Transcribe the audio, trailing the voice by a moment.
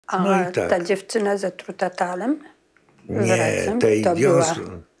A no i tak. ta dziewczyna zatruta talem? Nie, tej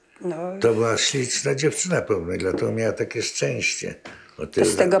to była śliczna dziewczyna pewnie, dlatego miała takie szczęście. To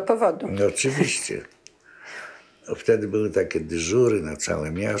z tego powodu. No, oczywiście. Wtedy były takie dyżury na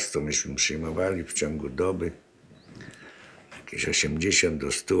całe miasto. Myśmy przyjmowali w ciągu doby jakieś 80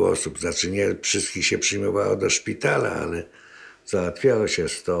 do 100 osób. Znaczy nie wszystkich się przyjmowało do szpitala, ale załatwiało się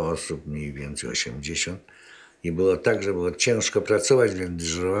 100 osób, mniej więcej 80. I było tak, że było ciężko pracować, więc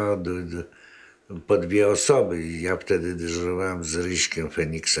dyżurowało po 2 osoby. I ja wtedy dyżurowałem z Ryśkiem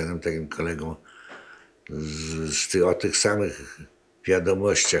Feniksenem, takim kolegą o tych samych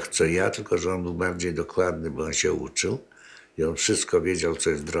wiadomościach co ja, tylko że on był bardziej dokładny, bo on się uczył i on wszystko wiedział, co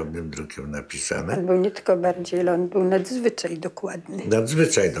jest drobnym drukiem napisane. On był nie tylko bardziej, ale on był nadzwyczaj dokładny.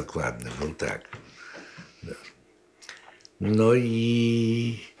 Nadzwyczaj dokładny był, tak. No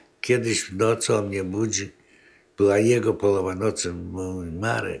i kiedyś w nocy on mnie budzi. Była jego polowa nocy, mój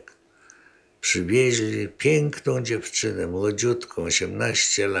Marek. Przywieźli piękną dziewczynę, młodziutką,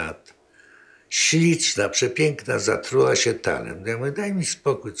 18 lat. Śliczna, przepiękna, zatruła się talem. Ja mówię, daj mi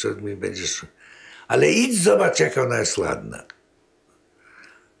spokój, co mi będziesz... Ale idź zobacz, jaka ona jest ładna.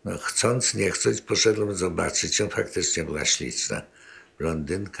 No chcąc, nie chcąc, poszedłem zobaczyć. On faktycznie była śliczna.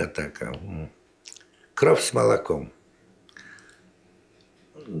 Blondynka taka. Krow z malaką.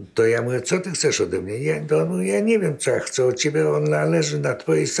 To ja mówię, co ty chcesz ode mnie? Ja nie wiem, co ja chcę od ciebie. Ona leży na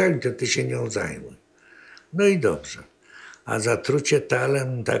twojej sali, to ty się nią zajmuj. No i dobrze. A zatrucie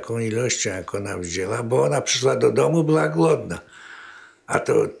talem taką ilością, jak ona wzięła, bo ona przyszła do domu, była głodna. A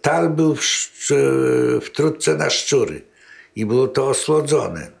to tal był w trutce na szczury i było to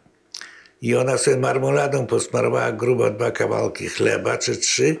osłodzone. I ona sobie marmoladą posmarowała grubo 2 kawałki chleba czy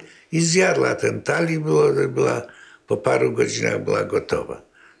 3 i zjadła ten tal i była po paru godzinach była gotowa.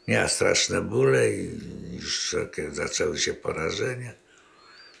 Miała straszne bóle i już zaczęły się porażenia.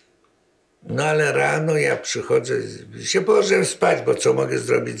 No ale rano ja przychodzę, się położyłem spać, bo co mogę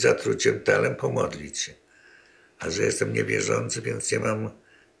zrobić z zatruciem talem? Pomodlić się. A że jestem niewierzący, więc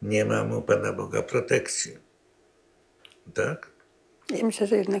nie mam u Pana Boga protekcji. Tak? Ja myślę,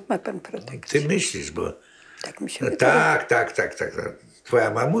 że jednak ma pan protekcję. Ty myślisz, bo... Tak mi się wydaje. Tak.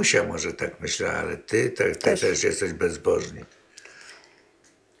 Twoja mamusia może tak myślała, ale ty też jesteś bezbożny.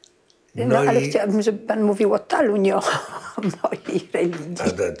 No ale chciałabym, żeby pan mówił o talu, nie o mojej religii.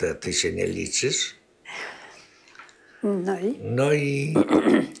 A ty się nie liczysz? No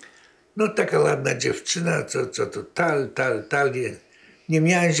no taka ładna dziewczyna, co to tal. Nie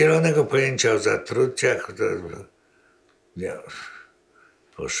miałem zielonego pojęcia o zatruciach. Ja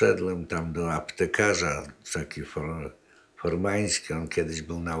poszedłem tam do aptekarza, taki formański, on kiedyś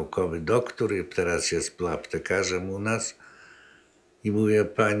był naukowy doktor i teraz jest aptekarzem u nas. I mówię,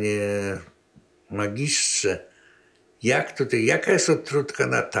 panie magistrze, jaka jest odtrutka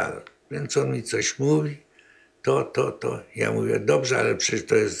na tal? Więc on mi coś mówi, to. Ja mówię, dobrze, ale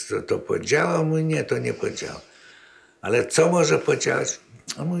przecież to podziała? On mówi, nie, to nie podziała. Ale co może podziałać?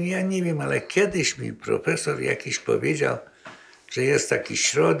 On mówi, ja nie wiem, ale kiedyś mi profesor jakiś powiedział, że jest taki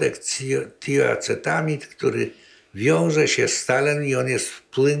środek tioacetamid, który wiąże się z talem i on jest w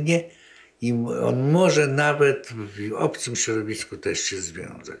płynie i on może nawet w obcym środowisku też się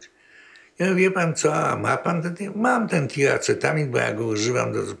związać. Ja mówię, wie pan co, a ma pan ten? Mam ten tioacetamid, bo ja go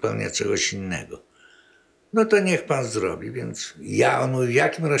używam do zupełnie czegoś innego. No to niech pan zrobi, więc on mówi, w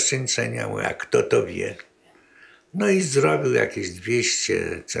jakim rozcieńczeniu, a kto to wie? No i zrobił jakieś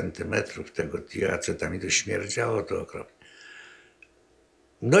 200 centymetrów tego tioacetamidu, śmierdziało to okropnie.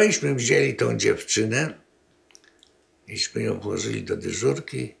 No iśmy wzięli tą dziewczynę, iśmy ją włożyli do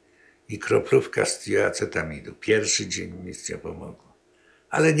dyżurki i kroplówka z tioacetamidu. Pierwszy dzień nic nie pomogło,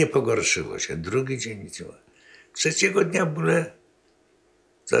 ale nie pogorszyło się. Drugi dzień nic nie pomogło. Trzeciego dnia bóle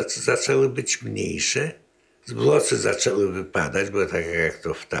zaczęły być mniejsze, z włosy zaczęły wypadać, bo tak jak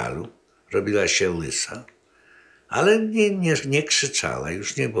to w talu, robiła się łysa, ale nie krzyczała,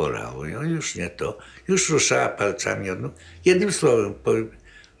 już nie bolało ją, już nie to, już ruszała palcami od nóg. Jednym słowem,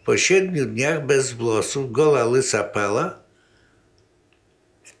 po 7 dniach bez włosów, goła łysa pala,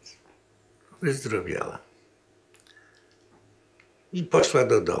 wyzdrowiała. I poszła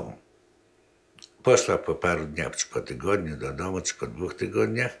do domu. Poszła po paru dniach, czy po tygodniu do domu, czy po 2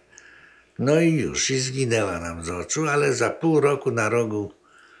 tygodniach. No i już, i zginęła nam z oczu, ale za pół roku na rogu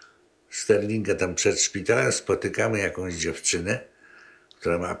Sterlinga, tam przed szpitalem, spotykamy jakąś dziewczynę,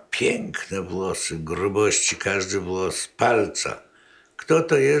 która ma piękne włosy, grubości, każdy włos palca. Kto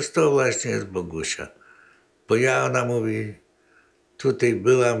to jest? To właśnie jest Bogusia. Bo ona mówi, tutaj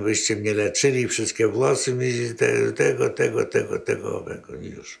byłam, wyście mnie leczyli, wszystkie włosy mi tego, owego,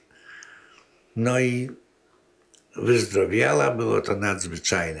 już. No i wyzdrowiała, było to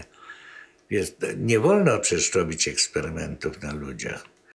nadzwyczajne. Więc nie wolno przecież robić eksperymentów na ludziach.